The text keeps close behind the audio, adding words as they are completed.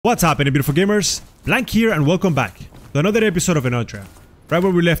What's happening, beautiful gamers? Blank here and welcome back to another episode of Enotria. Right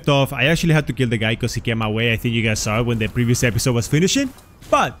where we left off, I actually had to kill the guy because he came my way. I think you guys saw it when the previous episode was finishing.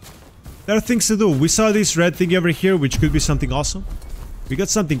 But there are things to do. We saw this red thing over here, which could be something awesome. We got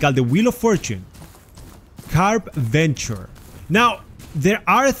something called the Wheel of Fortune. Carp Venture. Now, there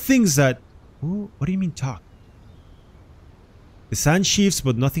are things that... Ooh, what do you mean talk? The sun shifts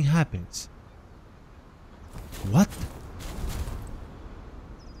but nothing happens. What?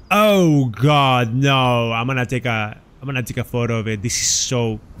 Oh god, no. I'm gonna take a photo of it. This is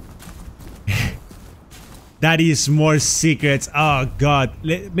so that is more secrets. Oh god.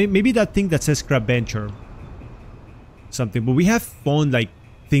 Maybe that thing that says Crab Venture something, but we have found like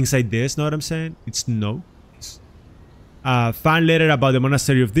things like this, know what I'm saying? It's no. Fan letter about the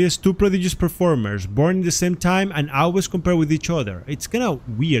monastery of this. Two prodigious performers born in the same time and always compared with each other. It's kind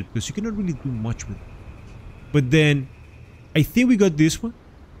of weird because you cannot really do much with it. But then I think we got this one.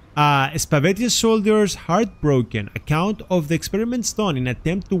 Spavetian soldiers heartbroken account of the experiments done in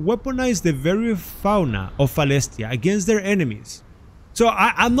attempt to weaponize the very fauna of Falestia against their enemies. So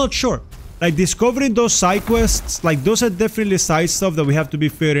I'm not sure. Like discovering those side quests, like those are definitely side stuff that we have to be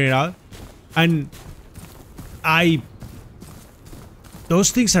figuring out. And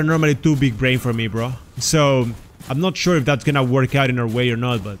those things are normally too big brain for me, bro. So I'm not sure if that's gonna work out in our way or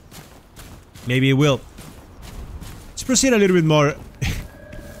not, but maybe it will. Let's proceed a little bit more.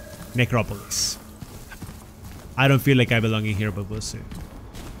 Necropolis. I don't feel like I belong in here, but we'll see.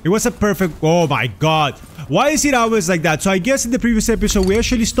 It was a perfect... Oh my god. Why is it always like that? So I guess in the previous episode we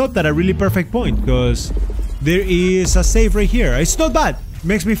actually stopped at a really perfect point because there is a save right here. It's not bad. It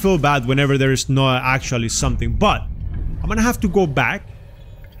makes me feel bad whenever there is not actually something. But I'm gonna have to go back.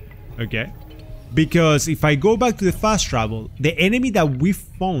 Okay. Because if I go back to the fast travel, the enemy that we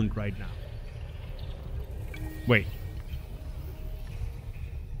found right now... Wait.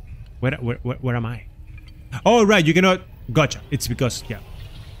 Where am I? Oh, right, you cannot... Gotcha. It's because, yeah.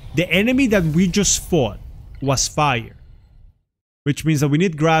 The enemy that we just fought was fire. Which means that we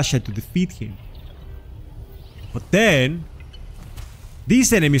need Gracia to defeat him. But then...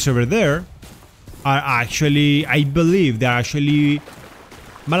 These enemies over there are actually... I believe they're actually...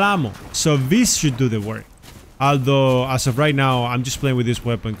 Malamo. So this should do the work. Although, as of right now, I'm just playing with this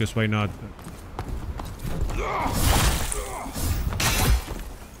weapon because why not?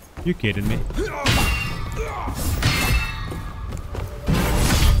 You kidding me?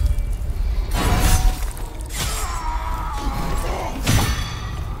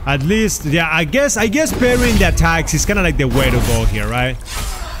 At least, yeah, I guess parrying the attacks is kind of like the way to go here, right?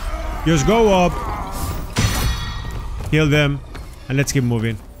 Just go up, kill them, and let's keep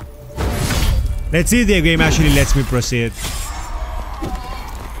moving. Let's see if the game actually lets me proceed.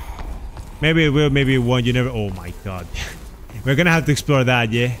 Maybe it will, maybe it won't. You never. Oh my god. We're gonna have to explore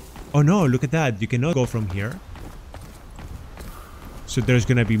that, yeah? Oh no, look at that. You cannot go from here. So there's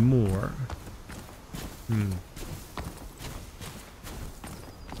gonna be more. We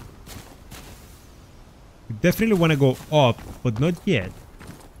definitely want to go up, but not yet.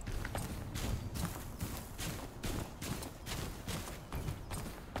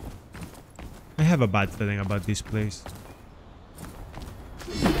 I have a bad feeling about this place.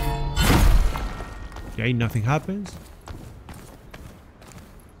 Okay, nothing happens.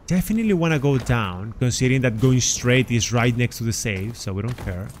 Definitely want to go down, considering that going straight is right next to the save, so we don't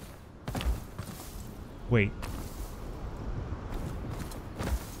care. Wait.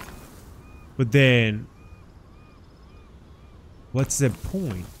 But then... What's the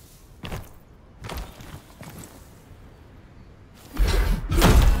point?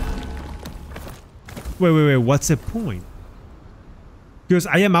 Wait, what's the point? Because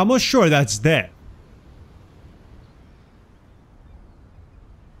I am almost sure that's there.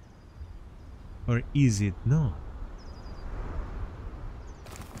 Or is it? No.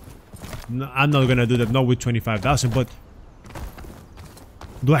 No, I'm not gonna do that. Not with 25,000, but...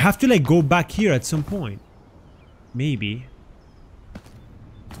 Do I have to like go back here at some point? Maybe.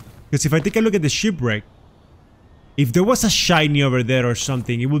 Because if I take a look at the shipwreck, if there was a shiny over there or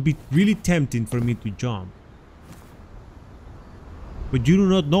something, it would be really tempting for me to jump. But you do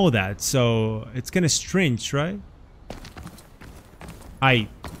not know that, so it's kind of strange, right? I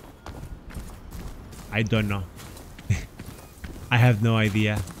don't know. I have no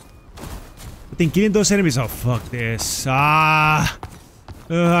idea. I think killing those enemies... Oh, fuck this. I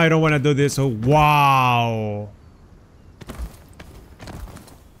don't want to do this. Oh, wow.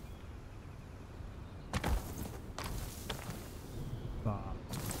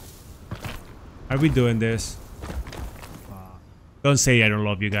 Are we doing this? Don't say I don't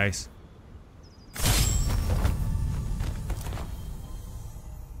love you guys.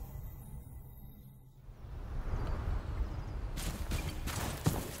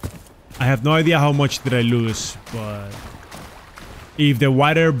 I have no idea how much did I lose, but if the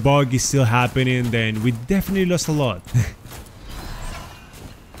water bug is still happening, then we definitely lost a lot.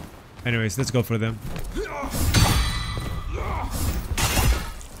 Anyways, let's go for them.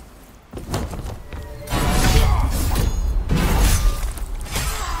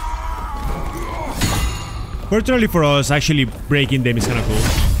 Fortunately for us, actually breaking them is kind of cool.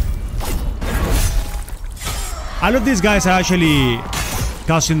 All of these guys are actually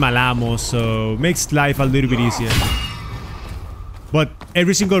causing malamo, so makes life a little bit easier. But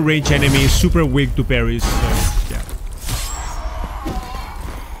every single range enemy is super weak to parries, so yeah.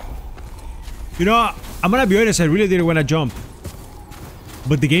 You know, I'm gonna be honest, I really didn't want to jump.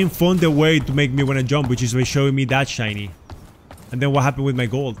 But the game found a way to make me want to jump, which is by showing me that shiny. And then what happened with my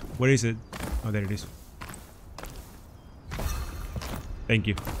gold? Where is it? Oh, there it is. Thank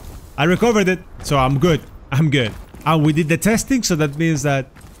you. I recovered it, so I'm good. I'm good. And we did the testing, so that means that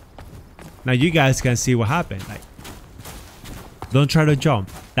now you guys can see what happened. Like, don't try to jump.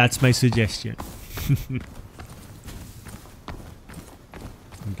 That's my suggestion.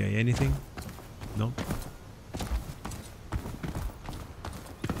 Okay, anything? No?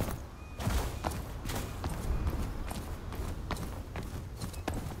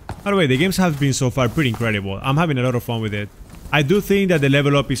 By the way, the games have been so far pretty incredible. I'm having a lot of fun with it. I do think that the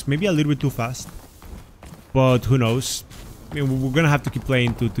level up is maybe a little bit too fast. But who knows? I mean, we're gonna have to keep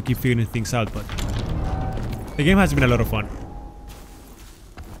playing to keep figuring things out, but the game has been a lot of fun.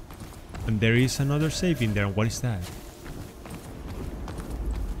 And there is another save in there. What is that?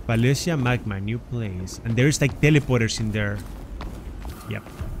 Valencia Magma, new place. And there is like teleporters in there. Yep.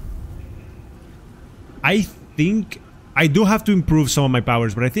 I think I do have to improve some of my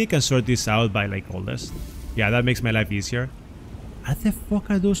powers, but I think I can sort this out by like oldest. Yeah, that makes my life easier. What the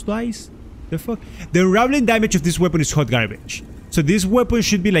fuck are those twice? The fuck? The unraveling damage of this weapon is hot garbage. So this weapon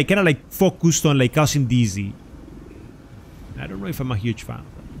should be like kind of like focused on like causing dizzy. I don't know if I'm a huge fan.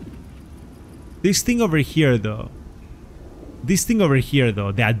 This thing over here though. This thing over here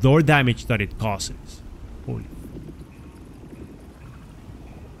though, the Ardore damage that it causes. Holy.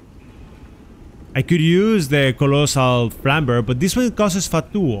 I could use the Colossal Flamber, but this one causes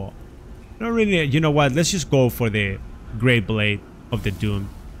Fatuo. Not really, you know what, let's just go for the Great Blade of the Doom.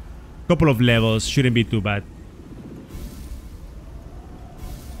 Couple of levels, shouldn't be too bad.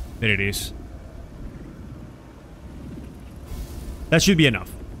 There it is. That should be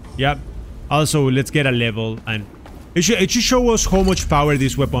enough. Yep. Also, let's get a level, and it should show us how much power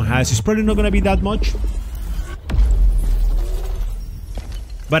this weapon has. It's probably not gonna be that much.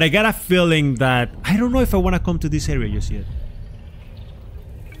 But I got a feeling that I don't know if I want to come to this area just yet.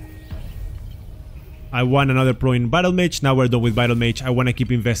 I want another pro in Battle Mage. Now we're done with Battle Mage. I want to keep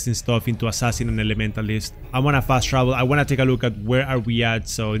investing stuff into Assassin and Elementalist. I want to fast travel. I want to take a look at where are we at.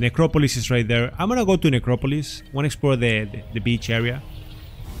 So Necropolis is right there. I'm going to go to Necropolis. I want to explore the beach area.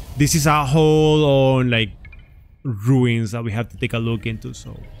 This is a whole on like ruins that we have to take a look into.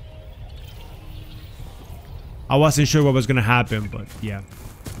 So I wasn't sure what was going to happen, but yeah.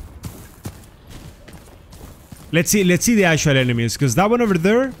 Let's see the actual enemies, because that one over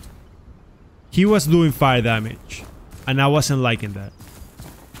there, he was doing fire damage, and I wasn't liking that.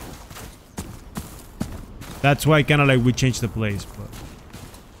 That's why kind of like we changed the place,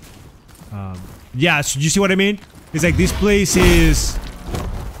 but yeah, so you see what I mean? It's like this place is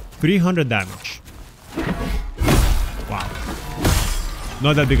 300 damage. Wow,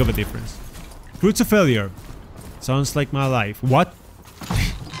 not that big of a difference. Fruits of failure. Sounds like my life. What?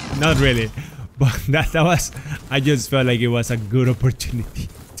 Not really. But that was, I just felt like it was a good opportunity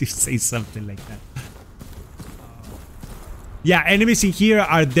to say something like that. Yeah, enemies in here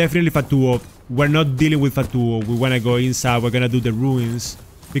are definitely Fatuo. We're not dealing with Fatuo. We want to go inside. We're going to do the ruins.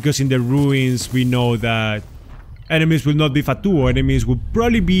 Because in the ruins, we know that enemies will not be Fatuo. Enemies will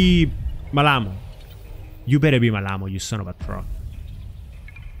probably be Malamo. You better be Malamo, you son of a truck.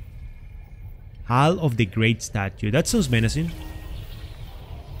 Hall of the Great Statue. That sounds menacing.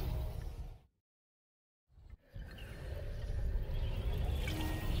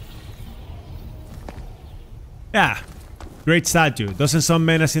 Yeah, great statue. Doesn't sound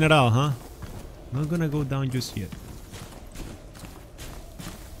menacing at all, huh? Not gonna go down just yet.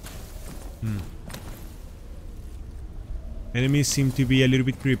 Enemies seem to be a little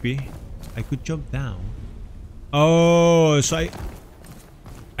bit creepy. I could jump down. Oh, so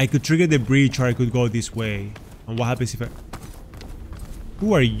I could trigger the breach, or I could go this way. And what happens if I...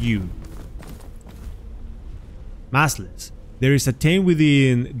 Who are you? Maskless. There is a taint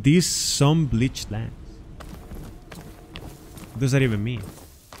within these some bleached lands. What does that even mean?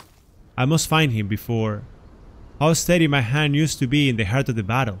 I must find him before. How steady my hand used to be in the heart of the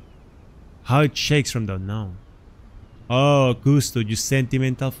battle. How it shakes from the unknown. Oh, Gusto, you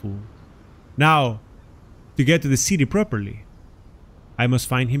sentimental fool. Now, to get to the city properly, I must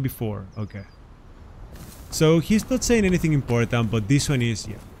find him before. Okay. So he's not saying anything important, but this one is,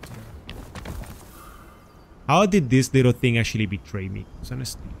 yeah. How did this little thing actually betray me?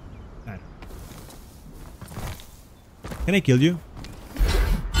 Honestly, I don't know. Can I kill you?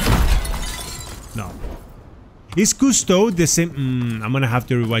 No. Is Cousteau the same? I'm gonna have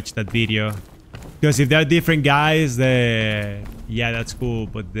to rewatch that video. Because if they're different guys, then yeah, that's cool.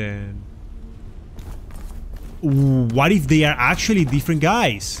 But then, what if they are actually different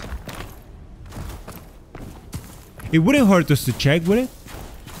guys? It wouldn't hurt us to check, would it?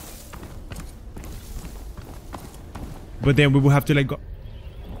 But then we will have to like go.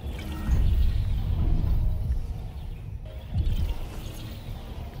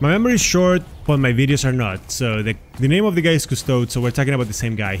 My memory is short, but my videos are not. So the name of the guy is Custode, so we're talking about the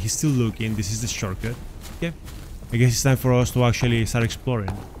same guy. He's still looking. This is the shortcut. Okay. I guess it's time for us to actually start exploring.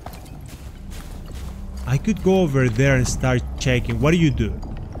 I could go over there and start checking. What do you do?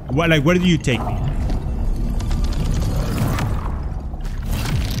 What, like, where do you take me?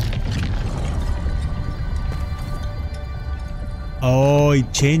 Oh,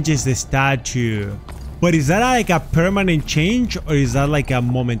 it changes the statue. But is that like a permanent change or is that like a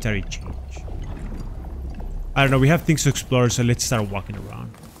momentary change? I don't know, we have things to explore, so let's start walking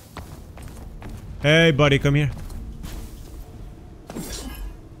around. Hey buddy, come here.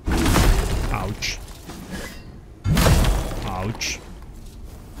 Ouch. Ouch.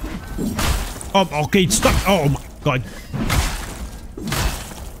 Oh, okay, stop. Oh my god.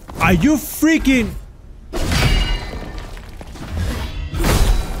 Are you freaking...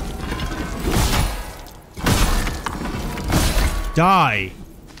 Die!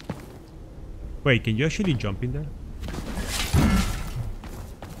 Wait, can you actually jump in there?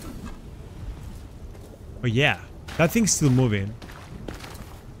 Oh yeah, that thing's still moving.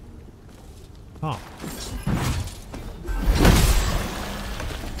 Huh.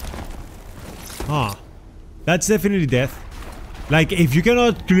 Huh. That's definitely death. Like, if you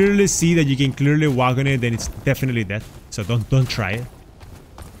cannot clearly see that you can clearly walk on it, then it's definitely death. So don't try it.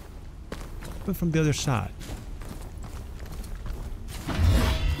 But from the other side.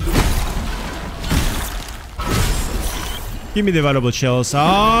 Give me the valuable shells.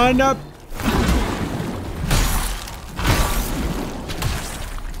 Oh, no.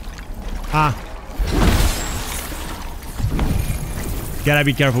 Ah. Gotta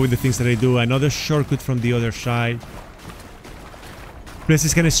be careful with the things that I do. Another shortcut from the other side. Place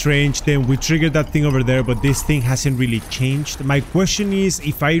is kind of strange. Then we triggered that thing over there, but this thing hasn't really changed. My question is,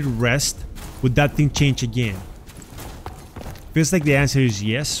 if I rest, would that thing change again? Feels like the answer is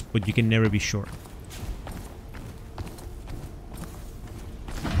yes, but you can never be sure.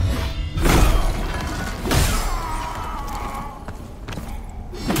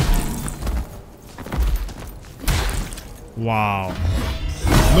 Wow.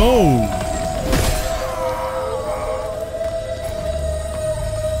 No!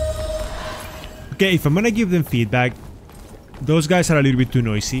 Okay, if I'm gonna give them feedback, those guys are a little bit too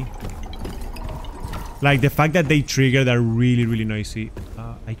noisy. Like, the fact that they triggered are really, really noisy.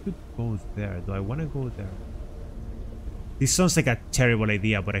 I could go there. Do I want to go there? This sounds like a terrible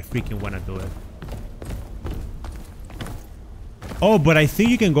idea, but I freaking want to do it. Oh, but I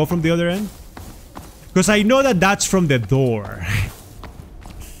think you can go from the other end. Because I know that that's from the door.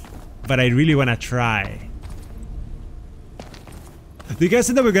 But I really want to try. Do you guys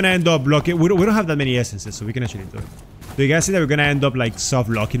think that we're going to end up locking... We don't have that many essences, so we can actually do it. Do you guys think that we're going to end up like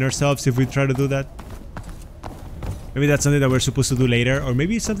soft-locking ourselves if we try to do that? Maybe that's something that we're supposed to do later. Or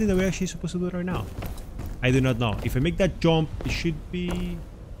maybe it's something that we're actually supposed to do right now. I do not know. If I make that jump, it should be...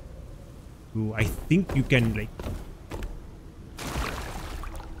 Ooh, I think you can like...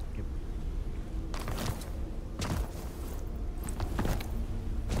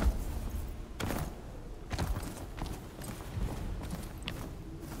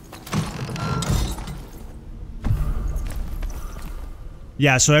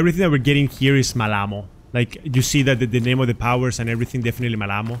 Yeah, so everything that we're getting here is Malamo. Like, you see that the name of the powers and everything definitely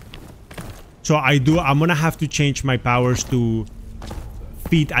Malamo. So I'm gonna have to change my powers to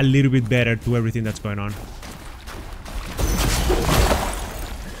fit a little bit better to everything that's going on.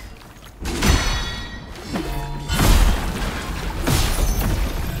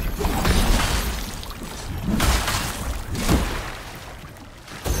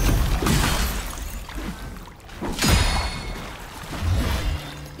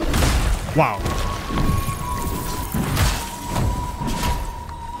 Wow.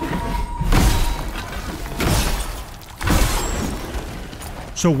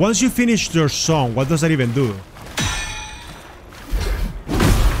 So once you finish your song, what does that even do?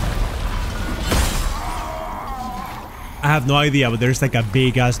 I have no idea, but there's like a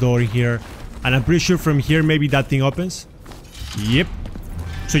big ass door here. And I'm pretty sure from here maybe that thing opens. Yep.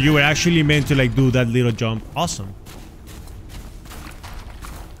 So you were actually meant to like do that little jump. Awesome.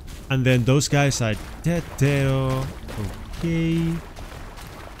 And then those guys are Tetero. Okay.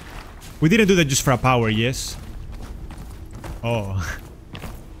 We didn't do that just for a power, yes? Oh.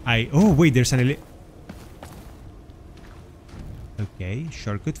 Oh wait, there's an okay,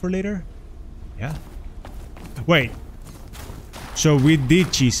 shortcut for later? Yeah. Wait. So we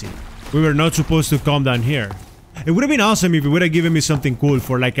did cheese it. We were not supposed to come down here. It would have been awesome if it would have given me something cool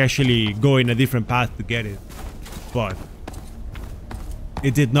for like actually going a different path to get it. But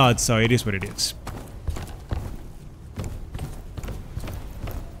it did not, so it is what it is.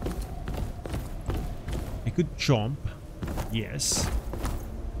 I could jump. Yes.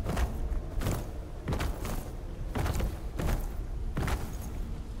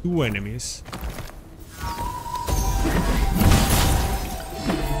 Two enemies.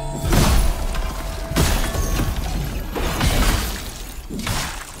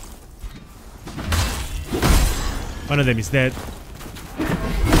 One of them is dead.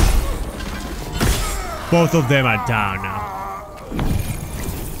 Both of them are down now.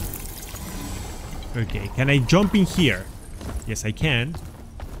 Okay, can I jump in here? Yes, I can.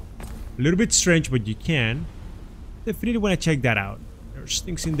 A little bit strange, but you can. Definitely want to check that out. There's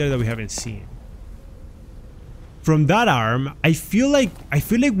things in there that we haven't seen. From that arm, I feel like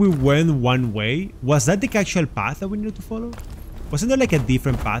we went one way. Was that the actual path that we needed to follow? Wasn't there like a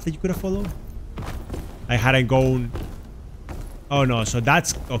different path that you could have followed? I hadn't gone. Oh no, so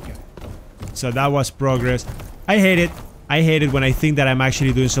that's okay. So that was progress. I hate it. I hate it when I think that I'm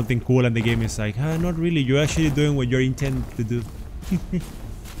actually doing something cool and the game is like, not really. You're actually doing what you're intended to do.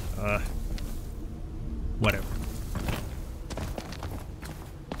 Whatever.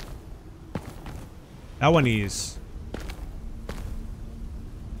 That one is.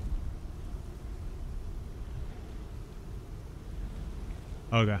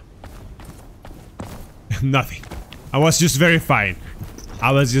 Okay. Nothing. I was just very fine.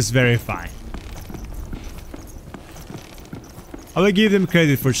 I was just very fine. I will give them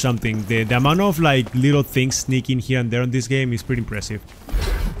credit for something. The amount of like little things sneaking here and there on this game is pretty impressive.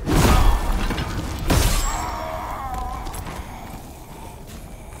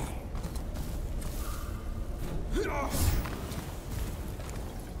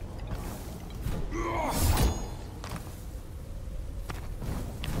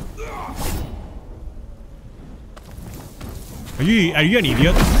 Are you an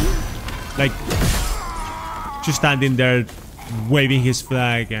idiot? Like, just standing there waving his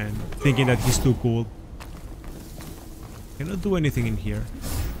flag and thinking that he's too cool. Cannot do anything in here.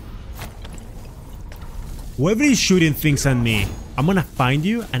 Whoever is shooting things at me, I'm gonna find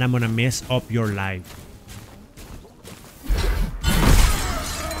you and I'm gonna mess up your life.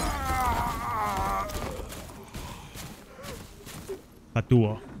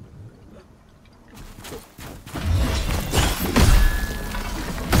 Patuo.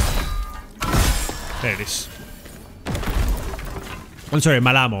 There it is. I'm sorry,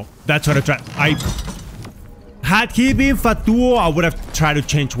 Malamo. That's what I tried. Had he been Fatuo, I would have tried to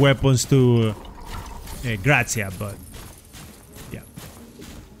change weapons to Grazia, but yeah.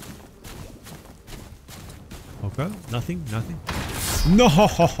 Okay, nothing.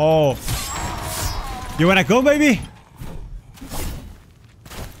 No, you wanna go, baby?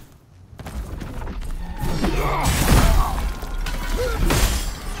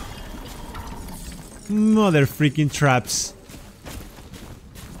 Mother freaking traps.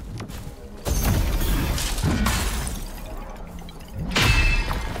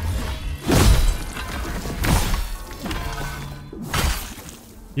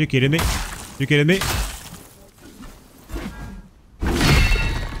 You kidding me? You kidding me?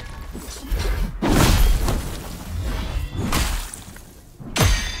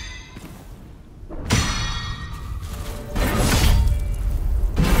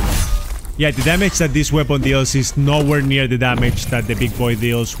 Yeah, the damage that this weapon deals is nowhere near the damage that the big boy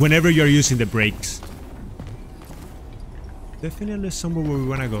deals whenever you're using the brakes. Definitely somewhere where we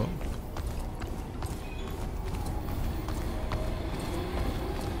wanna go.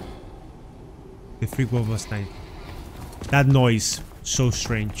 The freak was nice. That noise, so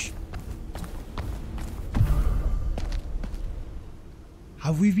strange.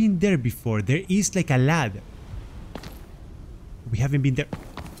 Have we been there before? There is like a ladder. We haven't been there.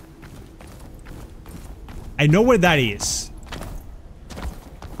 I know where that is.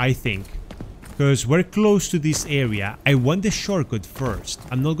 I think. Because we're close to this area. I want the shortcut first.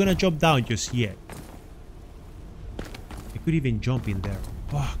 I'm not gonna jump down just yet. I could even jump in there.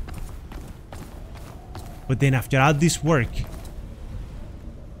 Fuck. But then after all this work,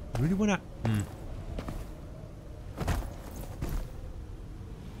 I really wanna...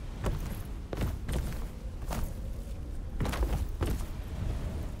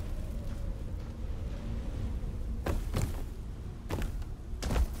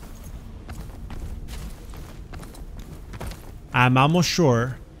 I'm almost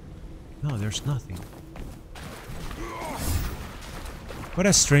sure. No, there's nothing. What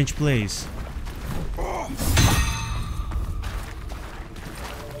a strange place.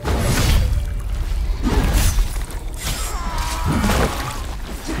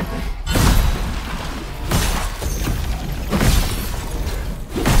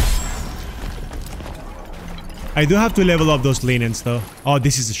 I do have to level up those linens though. Oh,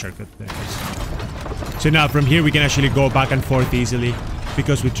 this is the shortcut. There it is. So now from here we can actually go back and forth easily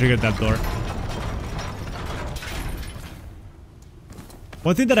because we triggered that door.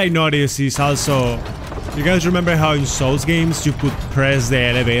 One thing that I noticed is also, you guys remember how in Souls games you could press the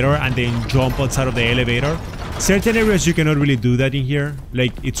elevator and then jump outside of the elevator? Certain areas you cannot really do that in here,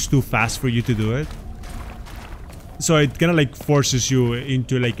 like it's too fast for you to do it. So it kind of like forces you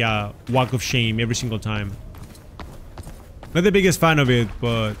into like a walk of shame every single time. Not the biggest fan of it,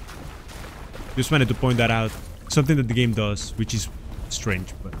 but just wanted to point that out. Something that the game does, which is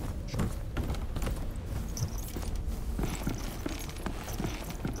strange, but sure.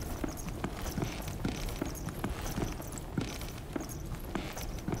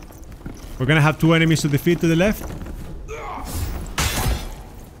 We're gonna have 2 enemies to defeat to the left.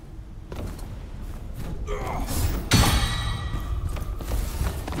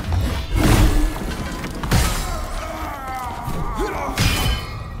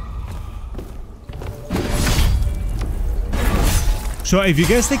 So if you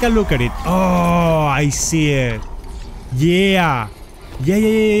guys take a look at it, oh, I see it. Yeah,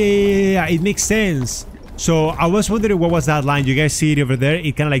 it makes sense. So I was wondering what was that line. You guys see it over there?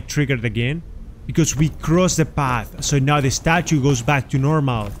 It kind of like triggered again because we crossed the path. So now the statue goes back to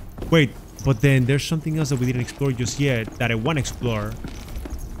normal. Wait, but then there's something else that we didn't explore just yet that I want to explore.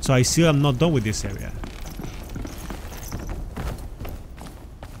 So I still am not done with this area.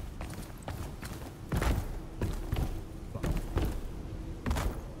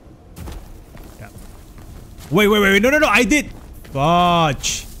 Wait, no, I did!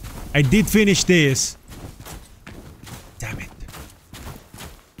 Fudge! I did finish this. Damn it.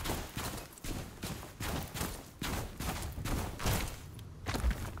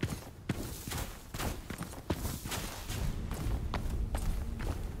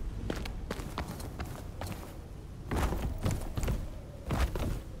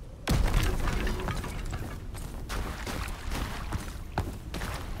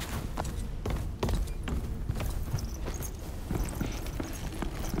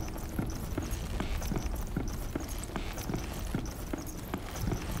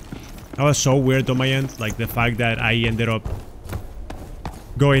 That was so weird on my end, like the fact that I ended up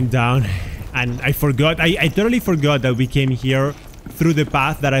going down and I forgot, I totally forgot that we came here through the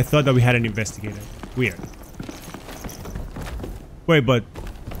path that I thought that we hadn't investigated. Weird. Wait, but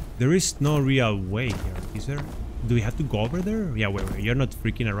there is no real way here, is there? Do we have to go over there? Yeah, wait, you're not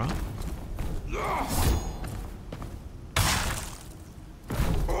freaking around?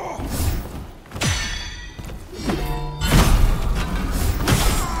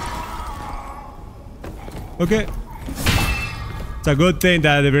 Okay. It's a good thing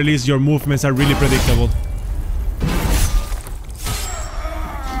that at least your movements are really predictable.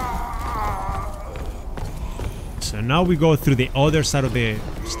 So now we go through the other side of the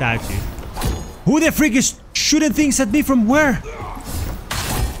statue. Who the freak is shooting things at me from where?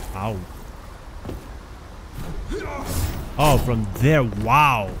 Ow. Oh, from there.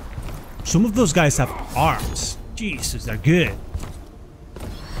 Wow. Some of those guys have arms. Jesus, they're good.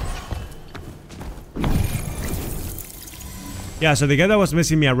 Yeah, so the guy that was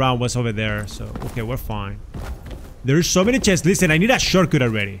messing me around was over there, so okay, we're fine. There's so many chests. Listen, I need a shortcut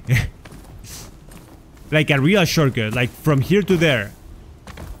already. Like a real shortcut, like from here to there.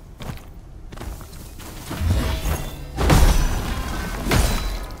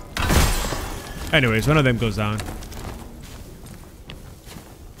 Anyways, one of them goes down.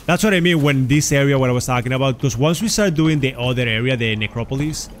 That's what I mean when this area, what I was talking about, because once we start doing the other area, the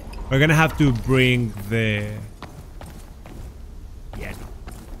necropolis, we're gonna have to bring the... Yeah, no.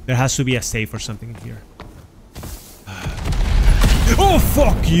 There has to be a safe or something in here. Oh,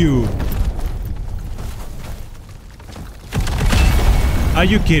 fuck you! Are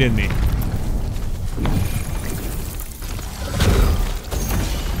you kidding me?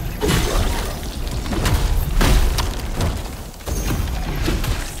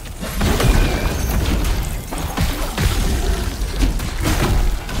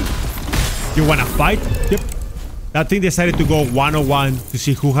 You wanna fight? Yep. That thing decided to go 1-on-1 to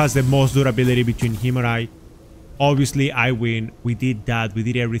see who has the most durability between him or I. Obviously, I win. We did that. We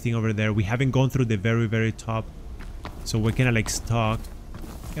did everything over there. We haven't gone through the very, very top. So we're kind of like stuck.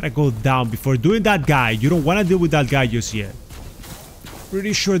 Gotta go down before doing that guy. You don't want to deal with that guy just yet.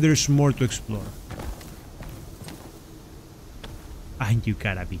 Pretty sure there's more to explore. And you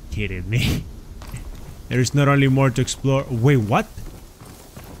gotta be kidding me. There's not only more to explore. Wait, what?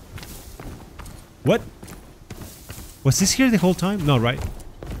 What? Was this here the whole time? No, right?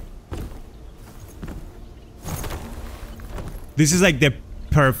 This is like the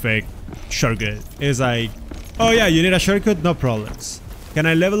perfect shortcut. It's like, oh yeah, you need a shortcut? No problems. Can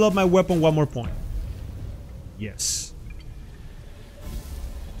I level up my weapon one more point? Yes.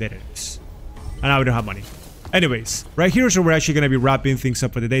 There it is. And now we don't have money. Anyways, right here is where we're actually going to be wrapping things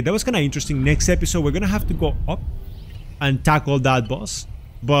up for the day. That was kind of interesting. Next episode, we're going to have to go up and tackle that boss.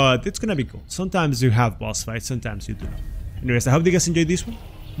 But it's going to be cool. Sometimes you have boss fights, sometimes you do not. Anyways, I hope you guys enjoyed this one.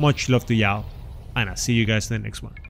 Much love to y'all. And I'll see you guys in the next one.